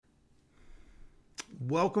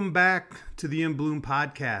Welcome back to the In Bloom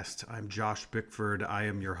podcast. I'm Josh Bickford. I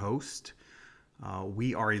am your host.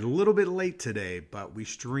 We are a little bit late today, but we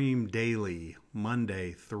stream daily,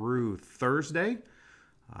 Monday through Thursday,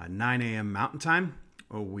 9 a.m. Mountain Time.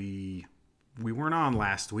 We weren't on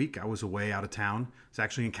last week. I was away out of town. It's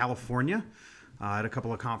actually in California at a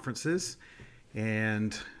couple of conferences.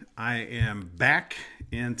 And I am back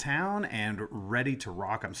in town and ready to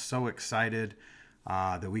rock. I'm so excited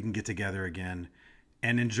that we can get together again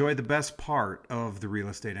and enjoy the best part of the real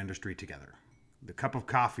estate industry together. The cup of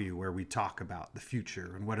coffee where we talk about the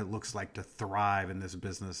future and what it looks like to thrive in this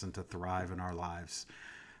business and to thrive in our lives.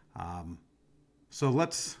 So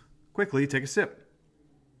let's quickly take a sip.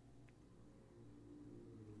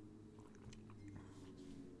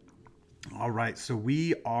 All right, so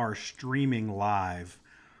we are streaming live.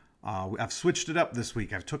 I've switched it up this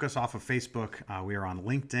week. I've took us off of Facebook. We are on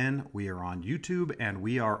LinkedIn, we are on YouTube, and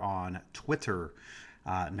we are on Twitter.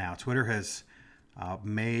 Now, Twitter has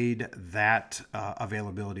made that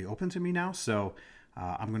availability open to me now, so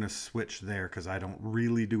I'm going to switch there because I don't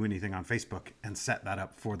really do anything on Facebook and set that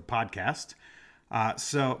up for the podcast.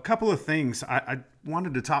 So a couple of things. I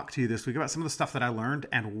wanted to talk to you this week about some of the stuff that I learned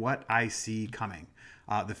and what I see coming,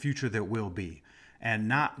 the future that will be, and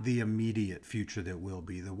not the immediate future that will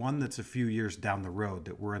be, the one that's a few years down the road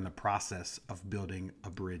that we're in the process of building a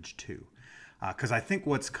bridge to. Because I think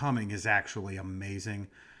what's coming is actually amazing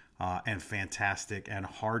and fantastic and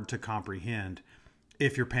hard to comprehend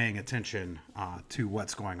if you're paying attention to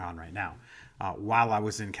what's going on right now. While I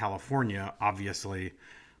was in California, obviously,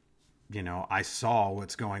 I saw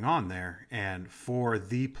what's going on there. And for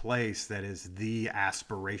the place that is the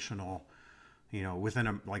aspirational,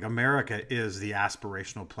 America is the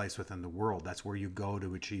aspirational place within the world. That's where you go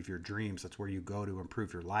to achieve your dreams. That's where you go to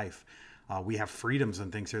improve your life. We have freedoms and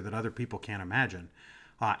things here that other people can't imagine.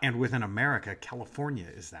 And within America, California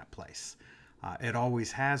is that place. It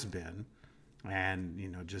always has been. And,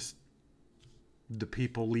 just the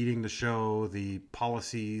people leading the show, the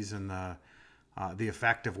policies and the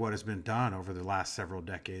effect of what has been done over the last several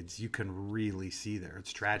decades, you can really see there.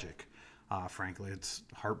 It's tragic. Frankly, it's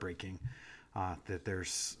heartbreaking that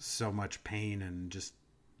there's so much pain and just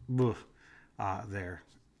there.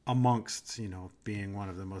 Amongst, being one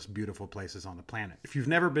of the most beautiful places on the planet. If you've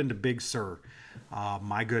never been to Big Sur,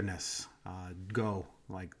 my goodness, go.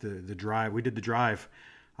 Like the drive, we did the drive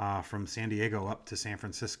from San Diego up to San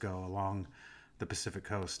Francisco along the Pacific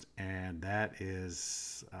coast. And that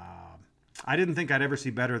is, I didn't think I'd ever see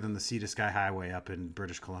better than the Sea to Sky Highway up in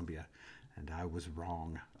British Columbia. And I was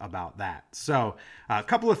wrong about that. So a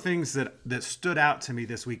couple of things that stood out to me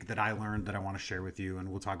this week that I learned that I want to share with you. And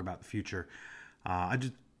we'll talk about the future. I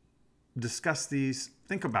just discuss these,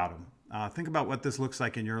 think about them, think about what this looks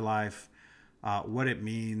like in your life, what it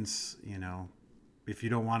means. If you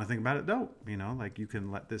don't want to think about it, don't, you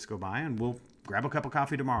can let this go by and we'll grab a cup of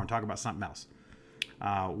coffee tomorrow and talk about something else.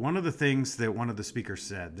 One of the things that one of the speakers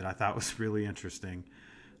said that I thought was really interesting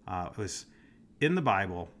was in the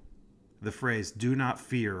Bible, the phrase "do not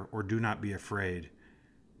fear" or "do not be afraid"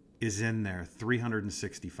 is in there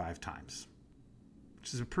 365 times,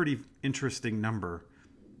 which is a pretty interesting number.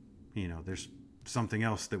 There's something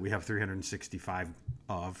else that we have 365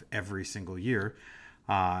 of every single year.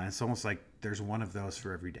 It's almost like there's one of those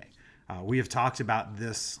for every day. We have talked about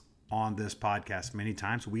this on this podcast many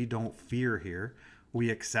times. We don't fear here.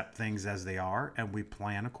 We accept things as they are and we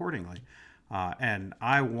plan accordingly. And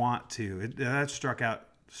I want to, that stuck out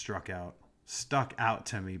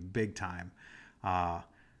to me big time.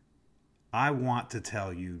 I want to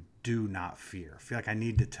tell you, do not fear. I feel like I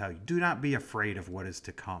need to tell you, do not be afraid of what is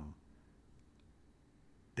to come.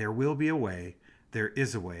 There will be a way, there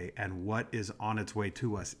is a way, and what is on its way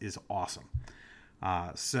to us is awesome.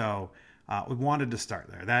 So we wanted to start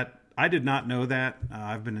there. That I did not know that.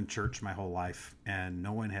 I've been in church my whole life, and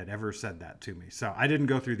no one had ever said that to me. So I didn't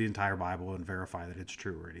go through the entire Bible and verify that it's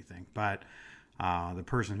true or anything, but the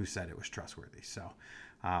person who said it was trustworthy. So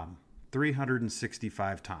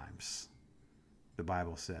 365 times the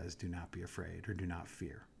Bible says, do not be afraid or do not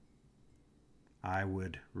fear. I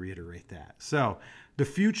would reiterate that. So the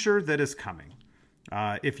future that is coming,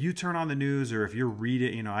 if you turn on the news or if you're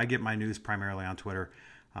reading, I get my news primarily on Twitter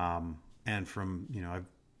and from,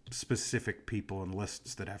 specific people and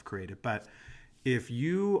lists that I've created. But if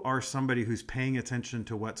you are somebody who's paying attention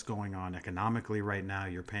to what's going on economically right now,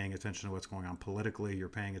 you're paying attention to what's going on politically, you're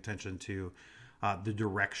paying attention to the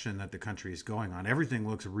direction that the country is going on, everything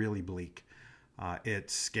looks really bleak.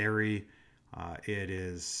 It's scary. It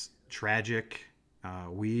is tragic.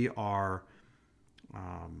 We are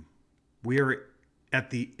at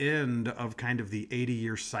the end of kind of the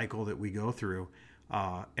 80-year cycle that we go through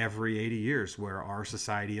every 80 years where our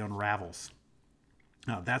society unravels.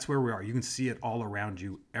 That's where we are. You can see it all around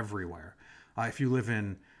you everywhere. If you live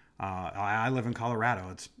in, I live in Colorado.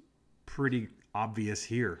 It's pretty obvious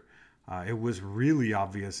here. It was really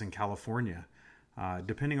obvious in California.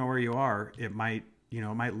 Depending on where you are, it might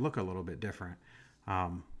look a little bit different.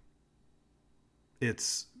 Um,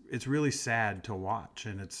 it's really sad to watch,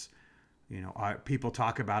 and people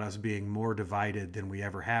talk about us being more divided than we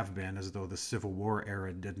ever have been, as though the Civil War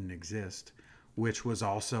era didn't exist, which was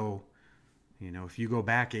also, if you go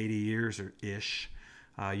back 80 years or ish,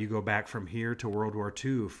 you go back from here to World War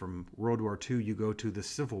II. From World War II, you go to the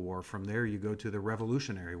Civil War. From there, you go to the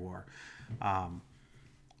Revolutionary War. Um,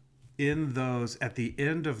 at the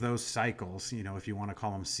end of those cycles, if you want to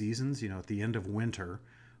call them seasons, at the end of winter,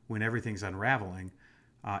 when everything's unraveling,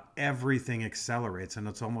 everything accelerates, and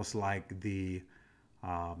it's almost like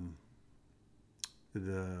um,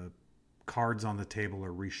 the cards on the table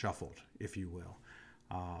are reshuffled, if you will.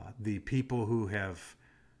 The people who have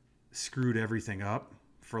screwed everything up,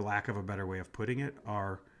 for lack of a better way of putting it,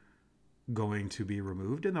 are going to be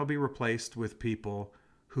removed, and they'll be replaced with people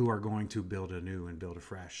who are going to build anew and build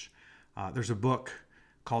afresh. There's a book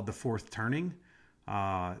called The Fourth Turning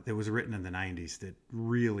that was written in the 90s that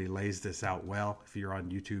really lays this out well. If you're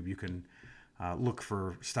on YouTube, you can look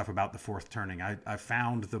for stuff about The Fourth Turning. I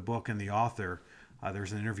found the book and the author.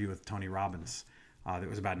 There's an interview with Tony Robbins that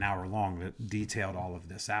was about an hour long that detailed all of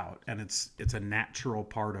this out, and it's a natural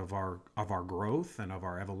part of our growth and of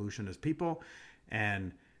our evolution as people,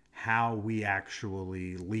 and how we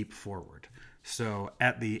actually leap forward. So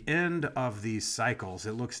at the end of these cycles,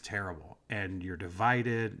 it looks terrible, and you're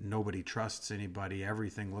divided. Nobody trusts anybody.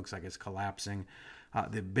 Everything looks like it's collapsing.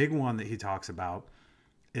 The big one that he talks about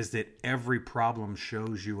is that every problem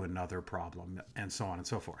shows you another problem, and so on and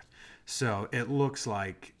so forth. So it looks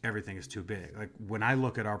like everything is too big. Like when I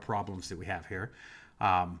look at our problems that we have here,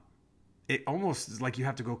 it almost is like you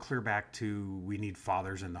have to go clear back to we need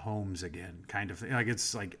fathers in the homes again, kind of thing. Like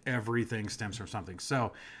it's like everything stems from something.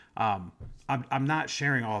 So I'm not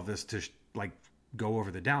sharing all of this to go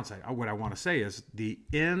over the downside. What I want to say is the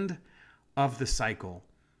end of the cycle,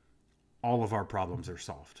 all of our problems are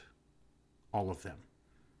solved, all of them.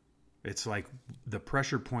 It's like the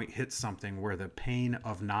pressure point hits something where the pain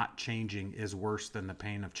of not changing is worse than the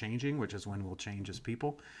pain of changing, which is when we'll change as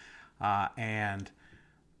people. And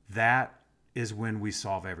that is when we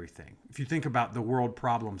solve everything. If you think about the world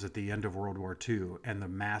problems at the end of World War II and the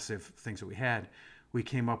massive things that we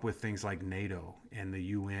came up with things like NATO and the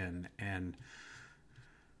UN, and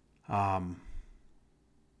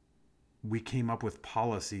we came up with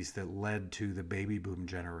policies that led to the baby boom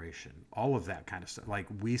generation, all of that kind of stuff. Like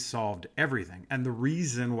we solved everything. And the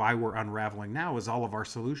reason why we're unraveling now is all of our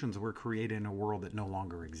solutions were created in a world that no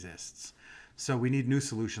longer exists. So we need new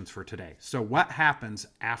solutions for today. So what happens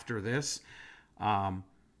after this?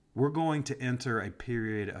 We're going to enter a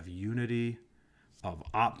period of unity, of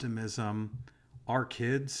optimism. Our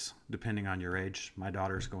kids, depending on your age, my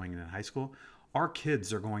daughter's going into high school, our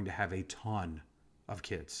kids are going to have a ton of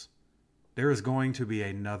kids. There is going to be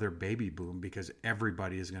another baby boom because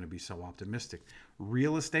everybody is going to be so optimistic.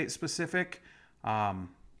 Real estate specific, let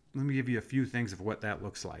me give you a few things of what that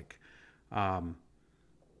looks like.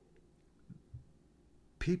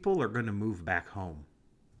 People are going to move back home.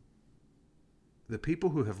 The people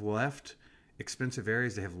who have left expensive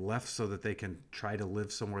areas, they have left so that they can try to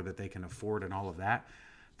live somewhere that they can afford and all of that,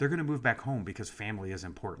 they're going to move back home because family is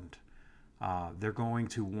important. They're going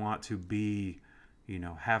to want to be,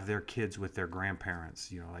 have their kids with their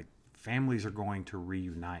grandparents. Like families are going to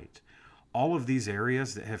reunite. All of these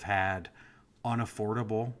areas that have had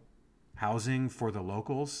unaffordable housing for the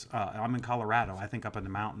locals. I'm in Colorado. I think up in the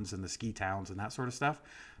mountains and the ski towns and that sort of stuff,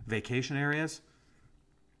 vacation areas.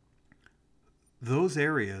 Those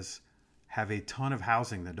areas have a ton of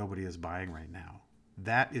housing that nobody is buying right now.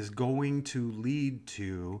 That is going to lead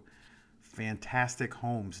to fantastic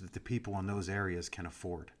homes that the people in those areas can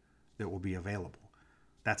afford that will be available.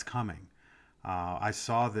 That's coming. I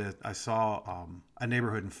saw a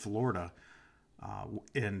neighborhood in Florida,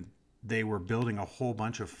 and they were building a whole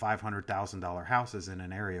bunch of $500,000 houses in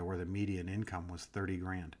an area where the median income was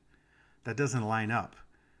 $30,000. That doesn't line up.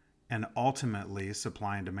 And ultimately,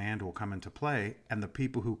 supply and demand will come into play, and the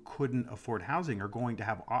people who couldn't afford housing are going to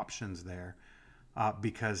have options there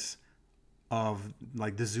because of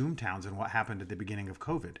like the Zoom towns and what happened at the beginning of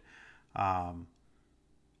COVID.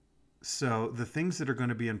 So the things that are going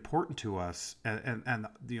to be important to us, and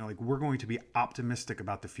we're going to be optimistic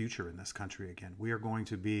about the future in this country again. We are going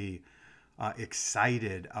to be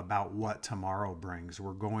excited about what tomorrow brings.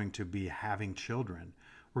 We're going to be having children.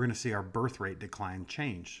 we're going to see our birth rate decline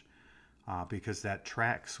change because that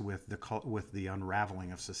tracks with the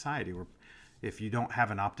unraveling of society. If you don't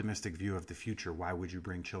have an optimistic view of the future, why would you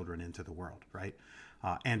bring children into the world, right?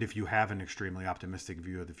 And if you have an extremely optimistic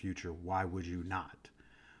view of the future, why would you not?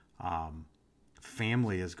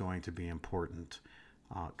 Family is going to be important.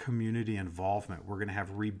 Community involvement. We're going to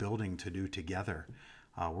have rebuilding to do together.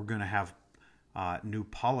 We're going to have new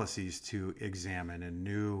policies to examine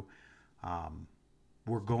and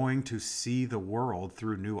we're going to see the world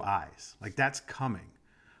through new eyes. Like, that's coming.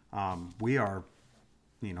 We are,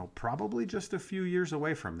 probably just a few years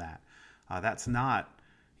away from that. That's not,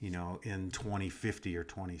 in 2050 or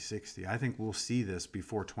 2060. I think we'll see this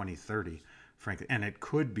before 2030, frankly, and it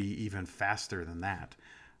could be even faster than that.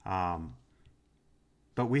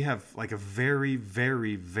 But we have like a very,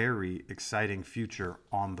 very, very exciting future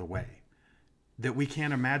on the way that we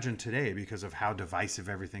can't imagine today because of how divisive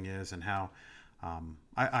everything is and how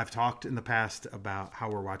I've talked in the past about how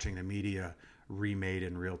we're watching the media remade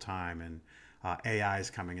in real time and AI is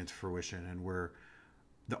coming into fruition, and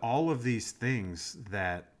all of these things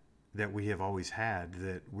that we have always had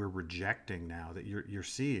that we're rejecting now that you're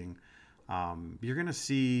seeing, you're going to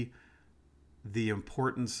see the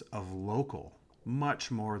importance of local much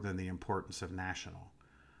more than the importance of national.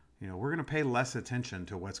 We're going to pay less attention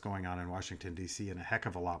to what's going on in Washington, D.C. and a heck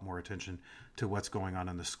of a lot more attention to what's going on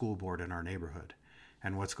in the school board in our neighborhood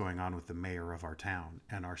and what's going on with the mayor of our town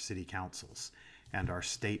and our city councils and our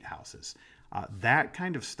state houses. That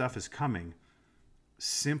kind of stuff is coming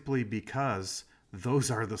simply because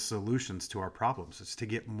those are the solutions to our problems. It's to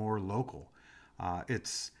get more local.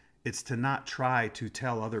 It's to not try to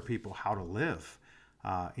tell other people how to live.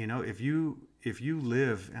 If you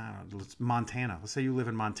live, Montana, let's say you live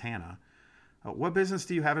in Montana, what business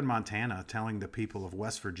do you have in Montana telling the people of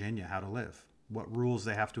West Virginia how to live, what rules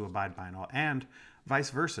they have to abide by and all, and vice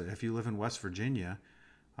versa. If you live in West Virginia,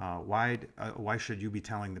 why should you be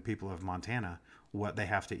telling the people of Montana what they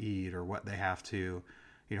have to eat or what they have to,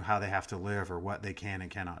 how they have to live or what they can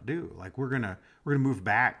and cannot do? Like, we're gonna move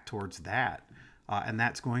back towards that, and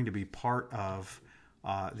that's going to be part of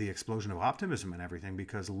the explosion of optimism and everything,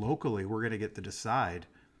 because locally we're going to get to decide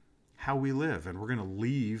how we live, and we're going to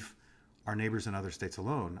leave our neighbors in other states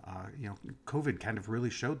alone. COVID kind of really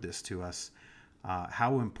showed this to us,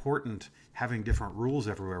 how important having different rules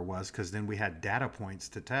everywhere was, because then we had data points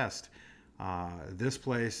to test. This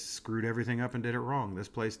place screwed everything up and did it wrong. This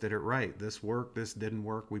place did it right. This worked. This didn't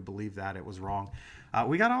work. We believe that it was wrong.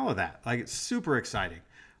 We got all of that. Like, it's super exciting.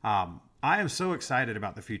 I am so excited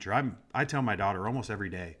about the future. I tell my daughter almost every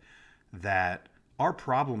day that our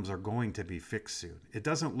problems are going to be fixed soon. It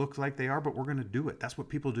doesn't look like they are, but we're going to do it. That's what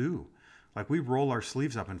people do. Like, we roll our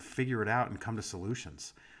sleeves up and figure it out and come to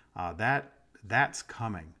solutions. That's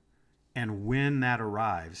coming. And when that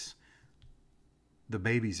arrives, the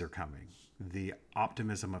babies are coming. The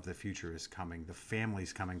optimism of the future is coming. The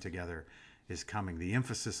families coming together is coming. The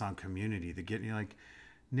emphasis on community,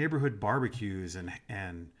 neighborhood barbecues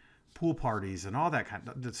and pool parties and all that kind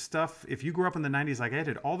of the stuff. If you grew up in the 90s like I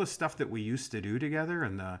did, all the stuff that we used to do together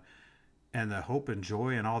and the hope and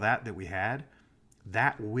joy and all that we had,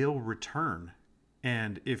 that will return.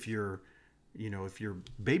 And if you're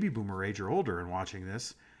baby boomer age or older and watching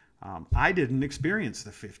this, I didn't experience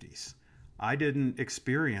the 50s. I didn't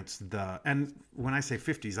experience and when I say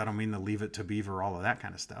 50s, I don't mean the Leave It to Beaver, all of that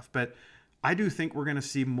kind of stuff. But I do think we're going to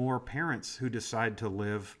see more parents who decide to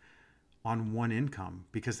live on one income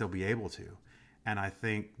because they'll be able to. And I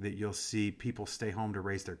think that you'll see people stay home to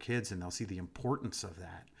raise their kids, and they'll see the importance of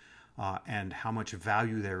that and how much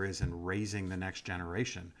value there is in raising the next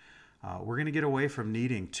generation. We're going to get away from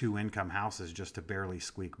needing 2-income houses just to barely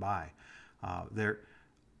squeak by.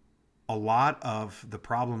 A lot of the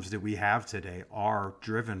problems that we have today are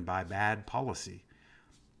driven by bad policy.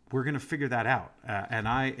 We're going to figure that out. And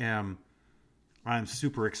I'm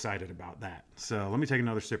super excited about that. So let me take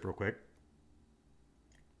another sip real quick.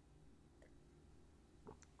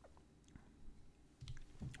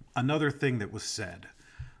 Another thing that was said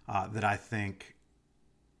that I think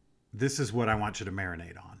this is what I want you to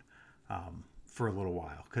marinate on for a little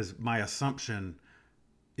while, because my assumption,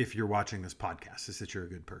 if you're watching this podcast, is that you're a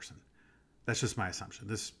good person. That's just my assumption.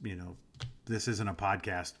 This isn't a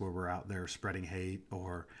podcast where we're out there spreading hate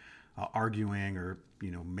or arguing or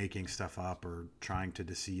making stuff up or trying to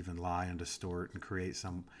deceive and lie and distort and create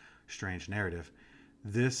some strange narrative.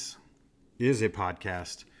 This is a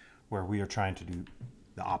podcast where we are trying to do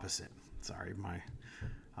the opposite. Sorry, my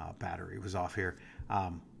battery was off here.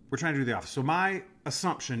 We're trying to do the opposite. So my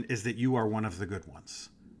assumption is that you are one of the good ones,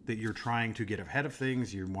 that you're trying to get ahead of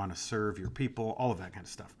things. You want to serve your people, all of that kind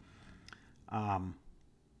of stuff.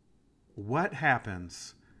 What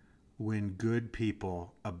happens when good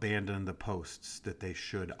people abandon the posts that they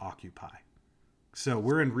should occupy? So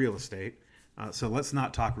we're in real estate. So let's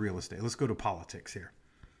not talk real estate. Let's go to politics here.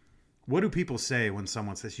 What do people say when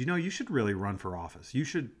someone says, you should really run for office? You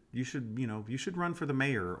should run for the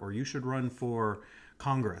mayor, or you should run for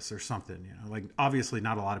Congress or something. Like, obviously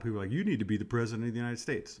not a lot of people are like, you need to be the president of the United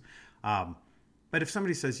States. But if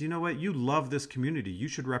somebody says, you know what, you love this community, you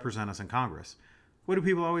should represent us in Congress. What do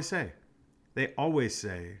people always say? They always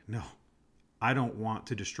say, no, I don't want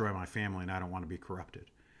to destroy my family and I don't want to be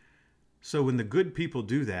corrupted. So when the good people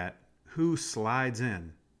do that, who slides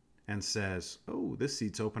in and says, oh, this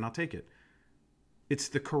seat's open, I'll take it? It's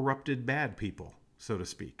the corrupted bad people, so to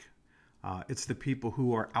speak. It's the people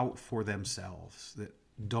who are out for themselves, that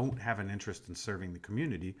don't have an interest in serving the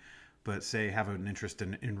community, but say have an interest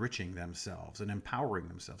in enriching themselves and empowering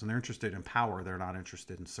themselves. And they're interested in power. They're not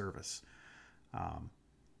interested in service.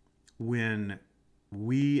 When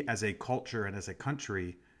we as a culture and as a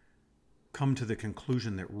country come to the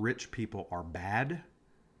conclusion that rich people are bad,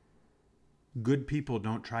 good people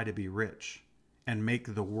don't try to be rich and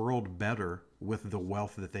make the world better with the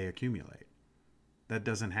wealth that they accumulate. That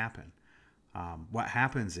doesn't happen. What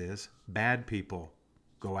happens is bad people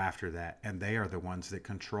go after that, and they are the ones that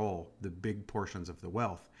control the big portions of the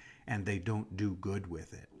wealth, and they don't do good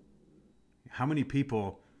with it. How many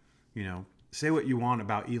people, say what you want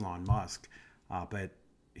about Elon Musk, but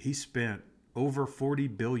he spent over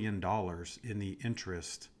 $40 billion in the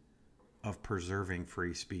interest of preserving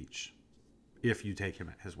free speech, if you take him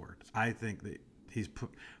at his word. I think that he's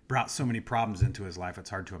brought so many problems into his life, it's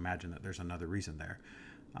hard to imagine that there's another reason there.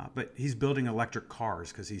 But he's building electric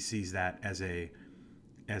cars because he sees that as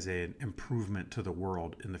an improvement to the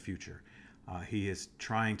world in the future. He is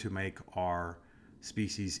trying to make our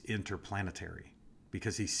species interplanetary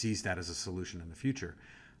because he sees that as a solution in the future.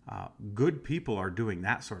 Good people are doing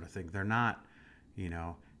that sort of thing. They're not,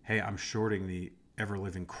 hey, I'm shorting the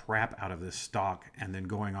ever-living crap out of this stock and then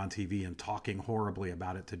going on TV and talking horribly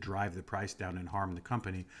about it to drive the price down and harm the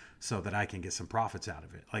company so that I can get some profits out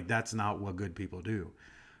of it. Like, that's not what good people do.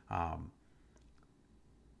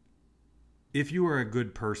 If you are a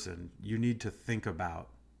good person, you need to think about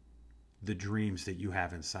the dreams that you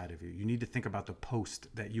have inside of you. You need to think about the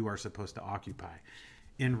post that you are supposed to occupy.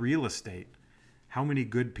 In real estate, how many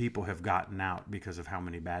good people have gotten out because of how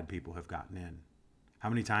many bad people have gotten in? How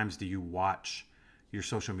many times do you watch your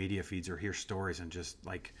social media feeds or hear stories and just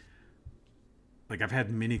like I've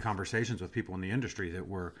had many conversations with people in the industry that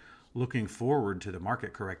were looking forward to the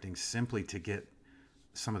market correcting simply to get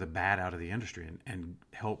some of the bad out of the industry and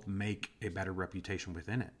help make a better reputation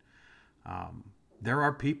within it. There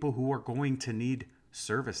are people who are going to need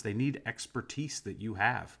service. They need expertise that you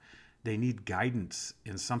have. They need guidance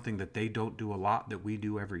in something that they don't do a lot that we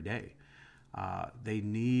do every day. They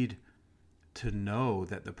need to know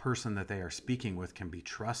that the person that they are speaking with can be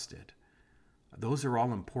trusted. Those are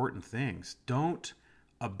all important things. Don't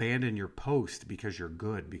abandon your post because you're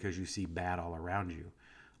good, because you see bad all around you.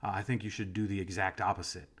 I think you should do the exact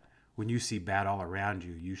opposite. When you see bad all around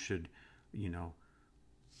you, you should,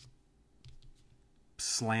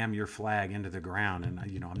 slam your flag into the ground and,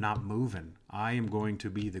 I'm not moving. I am going to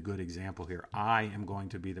be the good example here. I am going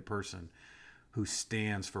to be the person who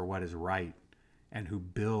stands for what is right and who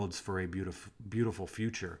builds for a beautiful, beautiful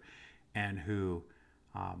future and who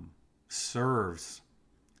serves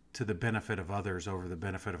to the benefit of others over the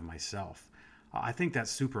benefit of myself. I think that's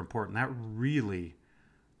super important. That really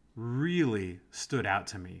stood out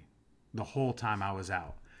to me the whole time I was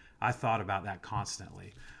out. I thought about that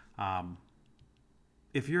constantly.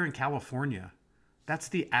 If you're in California, that's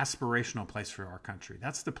the aspirational place for our country.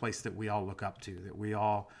 That's the place that we all look up to, that we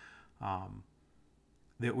all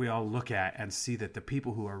look at and see that the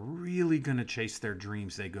people who are really going to chase their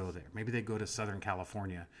dreams, they go there. Maybe they go to Southern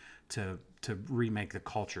California to remake the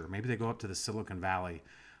culture. Maybe they go up to the Silicon Valley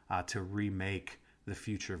to remake the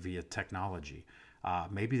future via technology.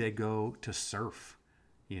 Maybe they go to surf.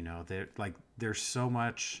 There's so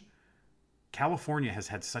much. California has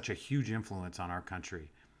had such a huge influence on our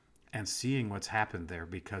country, and seeing what's happened there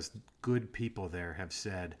because good people there have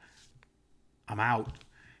said, I'm out,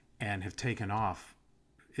 and have taken off.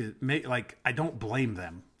 I don't blame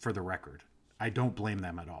them, for the record. I don't blame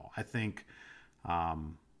them at all. I think, I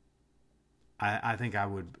think I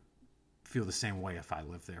would feel the same way if I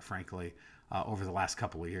lived there, frankly. Over the last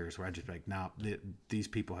couple of years, where I just like, no, these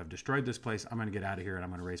people have destroyed this place. I'm going to get out of here and I'm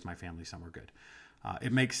going to raise my family somewhere good.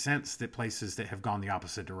 It makes sense that places that have gone the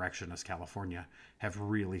opposite direction as California have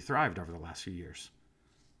really thrived over the last few years.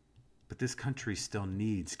 But this country still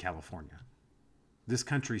needs California. This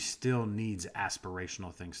country still needs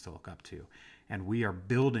aspirational things to look up to, and we are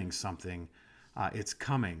building something. It's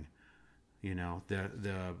coming. You know,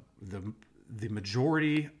 the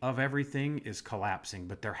majority of everything is collapsing,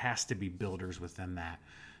 but there has to be builders within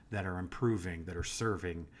that are improving, that are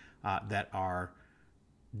serving, that are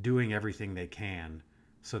doing everything they can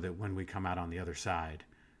so that when we come out on the other side,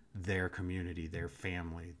 their community, their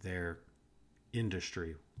family, their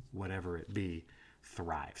industry, whatever it be,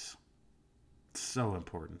 thrives. So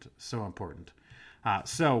important. So important.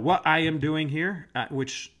 So what I am doing here,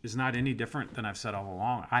 which is not any different than I've said all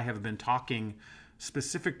along, I have been talking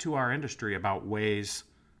specific to our industry about ways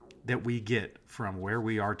that we get from where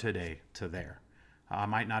we are today to there. I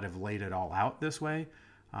might not have laid it all out this way,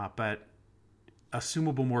 but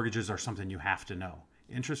assumable mortgages are something you have to know.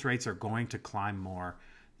 Interest rates are going to climb more.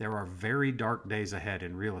 There are very dark days ahead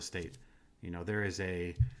in real estate. You know, there is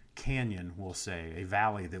a canyon, we'll say, a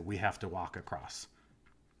valley that we have to walk across.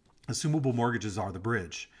 Assumable mortgages are the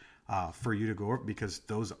bridge for you to go over, because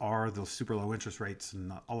those are those super low interest rates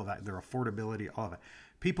and all of that, their affordability, all of it.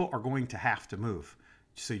 People are going to have to move.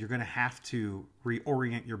 So you're going to have to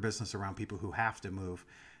reorient your business around people who have to move.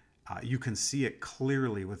 You can see it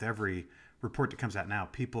clearly with every report that comes out now.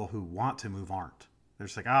 People who want to move aren't. They're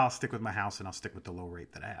just like, I'll stick with my house and I'll stick with the low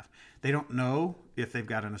rate that I have. They don't know if they've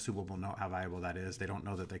got an assumable note, how valuable that is. They don't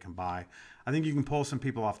know that they can buy. I think you can pull some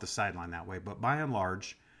people off the sideline that way. But by and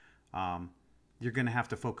large, you're going to have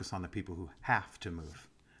to focus on the people who have to move,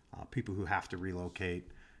 people who have to relocate,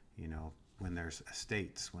 you know, when there's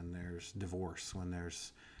estates, when there's divorce, when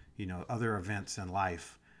there's, you know, other events in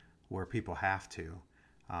life where people have to.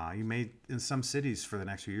 You may, in some cities for the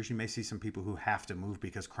next few years, you may see some people who have to move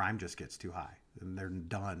because crime just gets too high and they're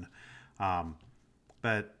done.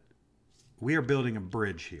 But we are building a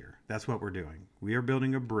bridge here. That's what we're doing. We are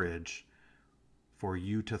building a bridge for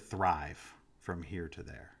you to thrive from here to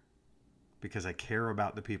there, because I care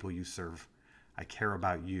about the people you serve. I care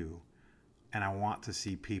about you, and I want to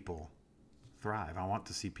see people thrive. I want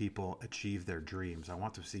to see people achieve their dreams. I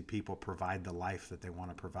want to see people provide the life that they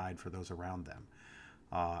want to provide for those around them.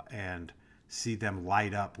 And see them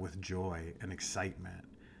light up with joy and excitement,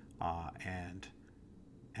 and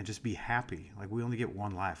just be happy. Like, we only get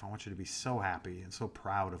one life. I want you to be so happy and so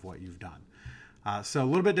proud of what you've done. So a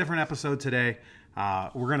little bit different episode today.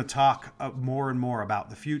 We're going to talk more and more about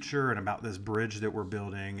the future and about this bridge that we're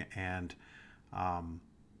building, and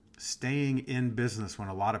staying in business when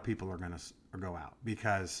a lot of people are going to go out,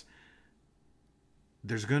 because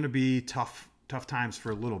there's going to be tough times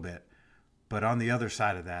for a little bit. But on the other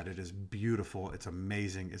side of that, it is beautiful. It's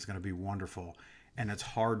amazing. It's going to be wonderful. And it's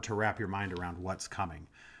hard to wrap your mind around what's coming.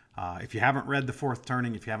 If you haven't read The Fourth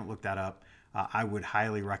Turning, if you haven't looked that up, I would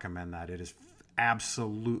highly recommend that. It is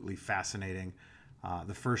absolutely fascinating.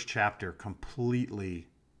 The first chapter completely,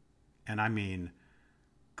 and I mean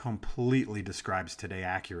completely, describes today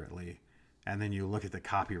accurately. And then you look at the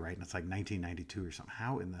copyright and it's like 1992 or something.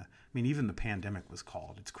 Even the pandemic was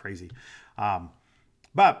called. It's crazy.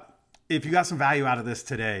 But if you got some value out of this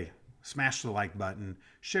today, smash the like button,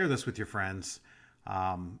 share this with your friends.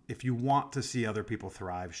 If you want to see other people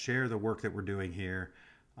thrive, share the work that we're doing here.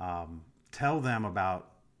 Tell them about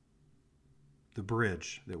the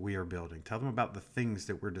bridge that we are building. Tell them about the things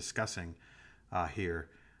that we're discussing here,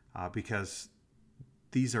 because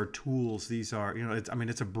these are tools. These are,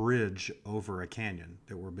 it's a bridge over a canyon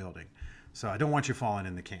that we're building. So I don't want you falling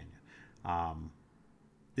in the canyon.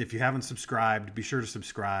 If you haven't subscribed, be sure to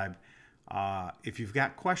subscribe. If you've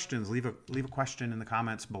got questions, leave a question in the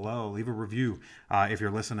comments below. Leave a review if you're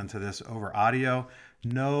listening to this over audio.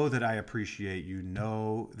 Know that I appreciate you.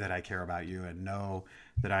 Know that I care about you, and know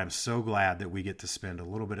that I'm so glad that we get to spend a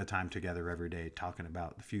little bit of time together every day talking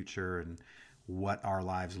about the future and what our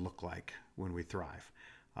lives look like when we thrive.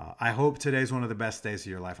 I hope today's one of the best days of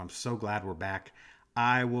your life. I'm so glad we're back.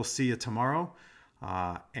 I will see you tomorrow.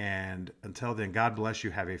 And until then, God bless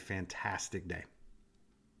you. Have a fantastic day.